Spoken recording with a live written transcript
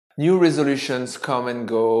New resolutions come and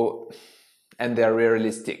go, and they're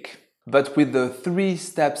realistic. But with the 3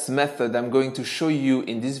 steps method I'm going to show you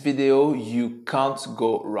in this video, you can't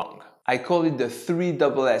go wrong. I call it the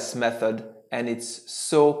 3SS method, and it's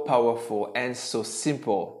so powerful and so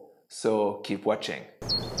simple. So keep watching.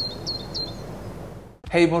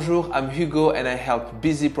 Hey, bonjour, I'm Hugo and I help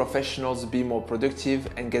busy professionals be more productive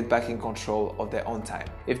and get back in control of their own time.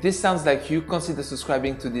 If this sounds like you, consider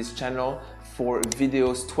subscribing to this channel for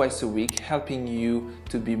videos twice a week, helping you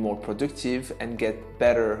to be more productive and get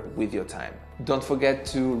better with your time. Don't forget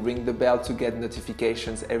to ring the bell to get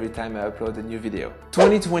notifications every time I upload a new video.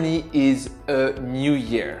 2020 is a new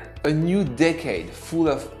year, a new decade full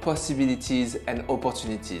of possibilities and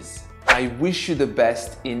opportunities. I wish you the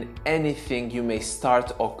best in anything you may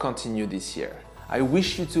start or continue this year. I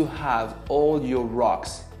wish you to have all your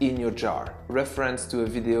rocks in your jar, reference to a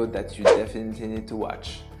video that you definitely need to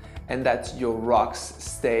watch, and that your rocks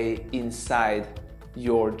stay inside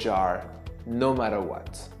your jar no matter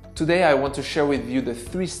what. Today I want to share with you the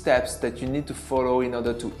 3 steps that you need to follow in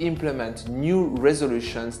order to implement new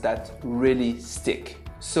resolutions that really stick.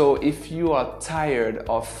 So if you are tired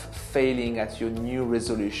of failing at your new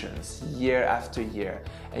resolutions year after year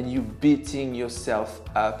and you beating yourself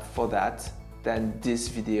up for that, then this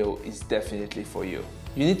video is definitely for you.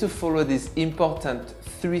 You need to follow these important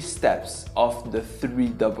 3 steps of the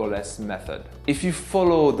 3SS method. If you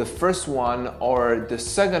follow the first one or the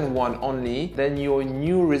second one only, then your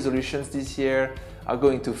new resolutions this year are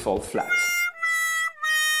going to fall flat.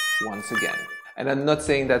 Once again. And I'm not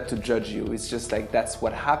saying that to judge you, it's just like that's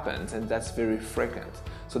what happens and that's very frequent.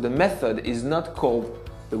 So the method is not called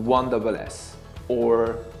the 1SS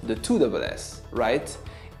or the 2SS, right?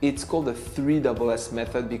 It's called the 3SS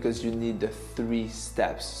method because you need the 3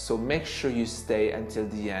 steps. So make sure you stay until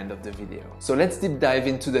the end of the video. So let's deep dive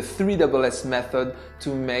into the 3SS method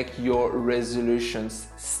to make your resolutions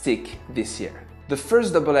stick this year. The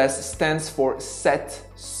first SS stands for Set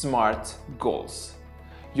Smart Goals.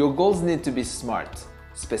 Your goals need to be smart,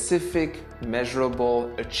 specific, measurable,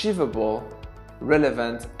 achievable,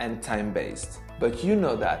 relevant, and time-based. But you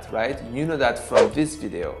know that, right? You know that from this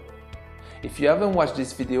video. If you haven't watched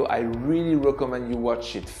this video, I really recommend you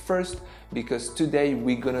watch it first because today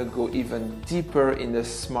we're gonna go even deeper in the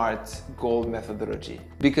SMART goal methodology.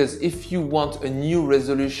 Because if you want a new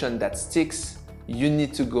resolution that sticks, you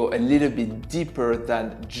need to go a little bit deeper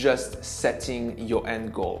than just setting your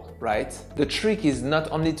end goal, right? The trick is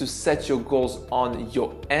not only to set your goals on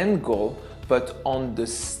your end goal, but on the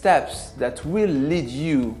steps that will lead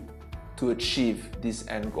you to achieve this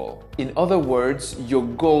end goal. In other words, your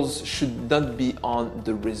goals should not be on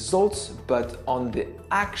the results, but on the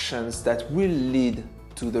actions that will lead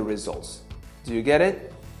to the results. Do you get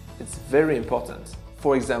it? It's very important.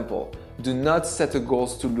 For example, do not set a goal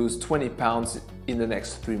to lose 20 pounds in the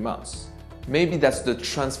next 3 months. Maybe that's the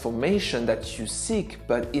transformation that you seek,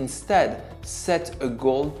 but instead set a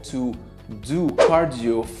goal to do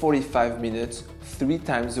cardio 45 minutes 3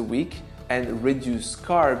 times a week and reduce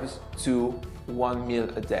carbs to 1 meal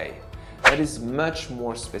a day. That is much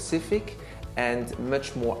more specific and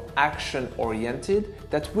much more action oriented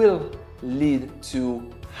that will lead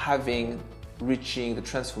to reaching the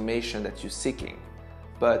transformation that you're seeking.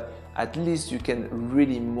 But at least you can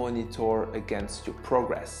really monitor against your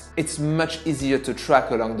progress. It's much easier to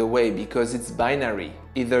track along the way because it's binary.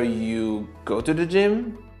 Either you go to the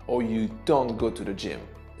gym or you don't go to the gym.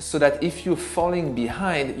 So that if you're falling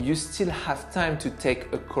behind, you still have time to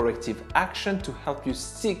take a corrective action to help you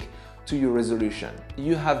stick to your resolution.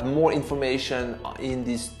 You have more information in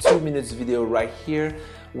this 2 minutes video right here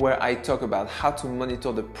where I talk about how to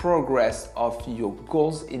monitor the progress of your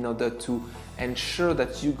goals in order to ensure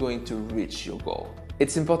that you're going to reach your goal.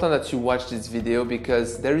 It's important that you watch this video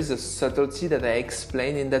because there is a subtlety that I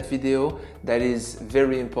explain in that video that is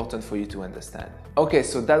very important for you to understand. Okay,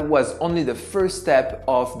 so that was only the first step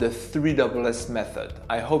of the 3SS method.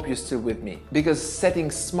 I hope you're still with me. Because setting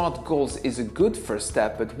smart goals is a good first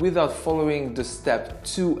step, but without following the step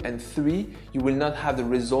 2 and 3, you will not have the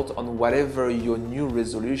result on whatever your new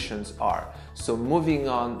resolutions are. So moving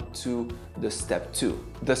on to the step 2.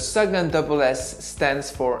 The second SS stands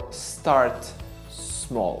for Start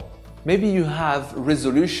Small. Maybe you have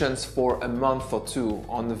resolutions for a month or 2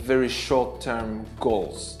 on very short-term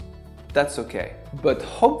goals. That's okay. But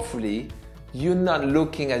hopefully, you're not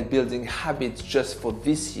looking at building habits just for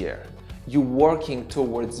this year. You're working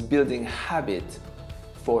towards building habit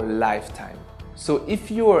for a lifetime. So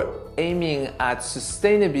if you're aiming at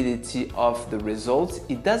sustainability of the results,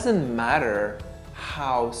 it doesn't matter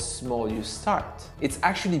how small you start. It's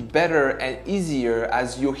actually better and easier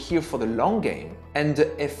as you're here for the long game, and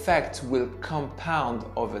the effect will compound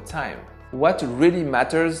over time. What really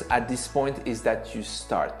matters at this point is that you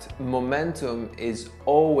start. Momentum is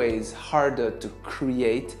always harder to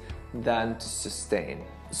create than to sustain.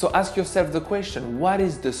 So ask yourself the question, what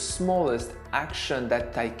is the smallest action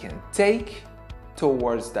that I can take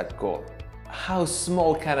towards that goal? How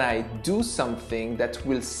small can I do something that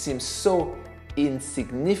will seem so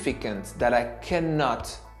insignificant that I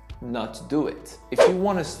cannot not do it? If you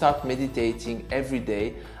want to start meditating every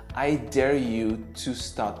day, I dare you to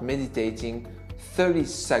start meditating 30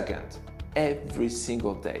 seconds every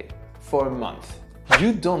single day for a month.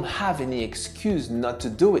 You don't have any excuse not to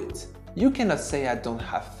do it. You cannot say I don't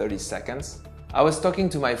have 30 seconds. I was talking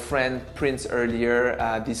to my friend Prince earlier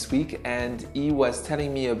this week, and he was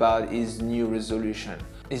telling me about his new resolution.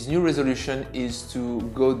 His new resolution is to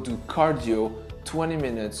go do cardio 20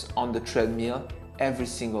 minutes on the treadmill every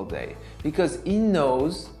single day, because he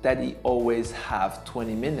knows that he always have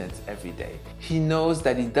 20 minutes every day. He knows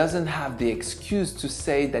that he doesn't have the excuse to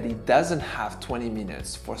say that he doesn't have 20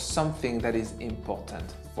 minutes for something that is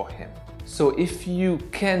important for him. So if you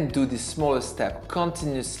can do this smaller step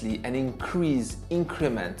continuously and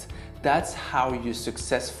increment, that's how you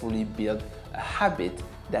successfully build a habit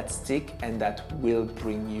that sticks and that will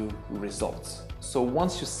bring you results. So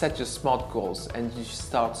once you set your SMART goals and you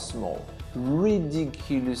start small,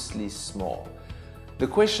 ridiculously small, the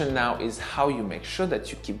question now is how you make sure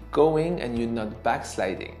that you keep going and you're not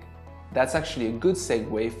backsliding. That's actually a good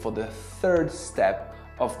segue for the third step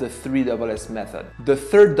of the 3SS method. The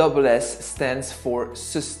third SS stands for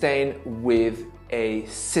sustain with a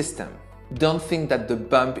system. Don't think that the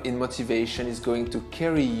bump in motivation is going to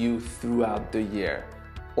carry you throughout the year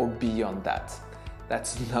or beyond that.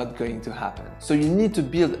 That's not going to happen. So you need to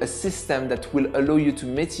build a system that will allow you to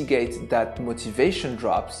mitigate that motivation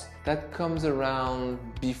drops that comes around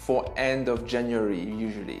before end of January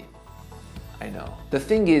usually. I know. The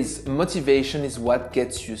thing is, motivation is what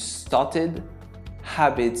gets you started.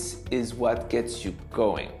 Habits is what gets you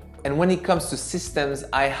going. And when it comes to systems,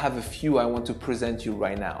 I have a few I want to present you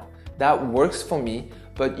right now. That works for me,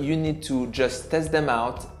 but you need to just test them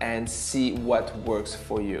out and see what works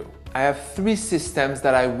for you. I have 3 systems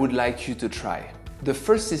that I would like you to try. The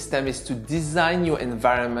first system is to design your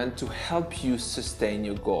environment to help you sustain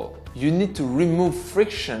your goal. You need to remove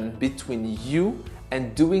friction between you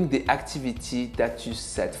and doing the activity that you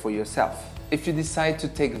set for yourself. If you decide to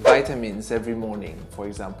take vitamins every morning, for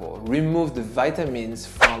example, remove the vitamins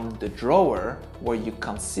from the drawer where you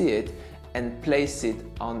can't see it and place it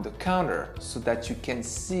on the counter so that you can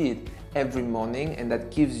see it every morning, and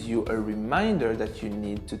that gives you a reminder that you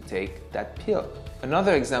need to take that pill.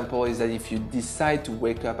 Another example is that if you decide to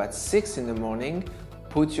wake up at 6 in the morning,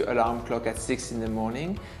 put your alarm clock at 6 in the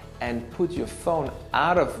morning and put your phone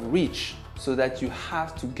out of reach so that you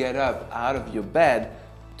have to get up out of your bed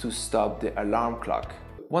to stop the alarm clock.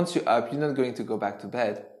 Once you're up, you're not going to go back to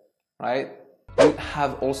bed, right? We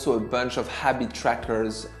have also a bunch of habit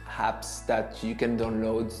trackers, apps that you can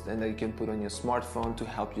download and that you can put on your smartphone to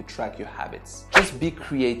help you track your habits. Just be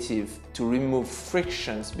creative to remove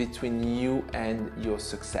frictions between you and your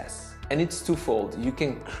success. And it's twofold. You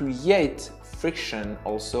can create friction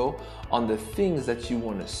also on the things that you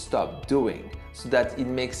want to stop doing so that it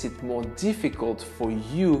makes it more difficult for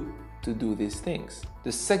you to do these things.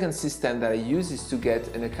 The second system that I use is to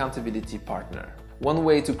get an accountability partner. One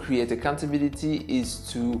way to create accountability is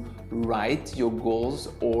to write your goals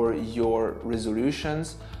or your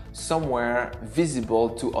resolutions somewhere visible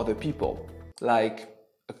to other people, like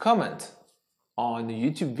a comment on a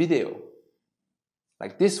YouTube video,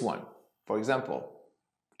 like this one, for example.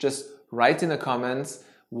 Just write in the comments,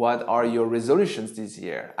 what are your resolutions this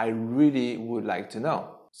year? I really would like to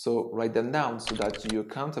know. So write them down so that you're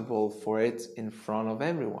accountable for it in front of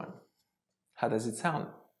everyone. How does it sound?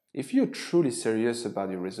 If you're truly serious about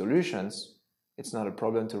your resolutions, it's not a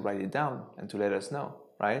problem to write it down and to let us know,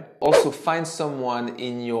 right? Also, find someone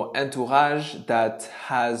in your entourage that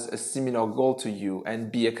has a similar goal to you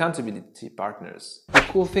and be accountability partners. The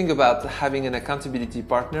cool thing about having an accountability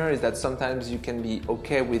partner is that sometimes you can be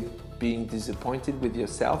okay with being disappointed with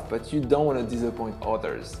yourself, but you don't want to disappoint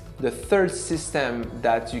others. The third system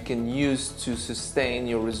that you can use to sustain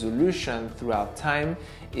your resolution throughout time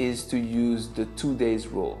is to use the 2 days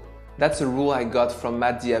rule. That's a rule I got from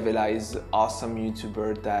Matt Diavela's awesome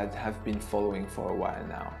YouTuber that I've been following for a while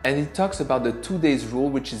now. And it talks about the 2 days rule,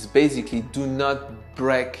 which is basically do not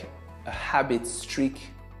break a habit streak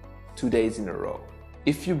 2 days in a row.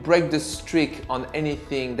 If you break the streak on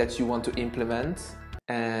anything that you want to implement,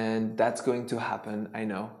 And that's going to happen, I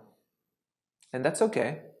know. And that's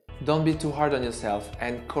okay. Don't be too hard on yourself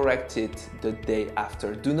and correct it the day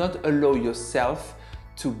after. Do not allow yourself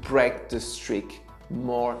to break the streak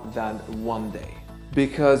more than one day,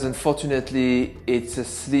 because unfortunately it's a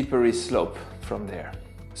slippery slope from there.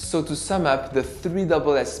 So to sum up, the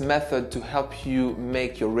 3SS method to help you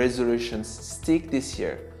make your resolutions stick this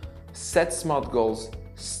year: set smart goals,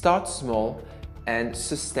 start small, and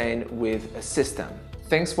sustain with a system.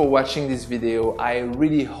 Thanks for watching this video. I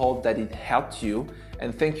really hope that it helped you,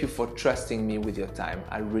 and thank you for trusting me with your time.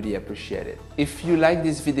 I really appreciate it. If you like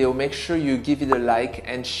this video, make sure you give it a like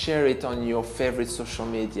and share it on your favorite social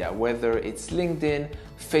media, whether it's LinkedIn,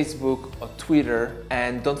 Facebook, or Twitter.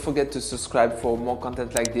 And don't forget to subscribe for more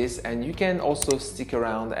content like this, and you can also stick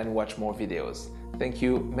around and watch more videos. Thank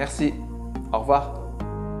you. Merci. Au revoir.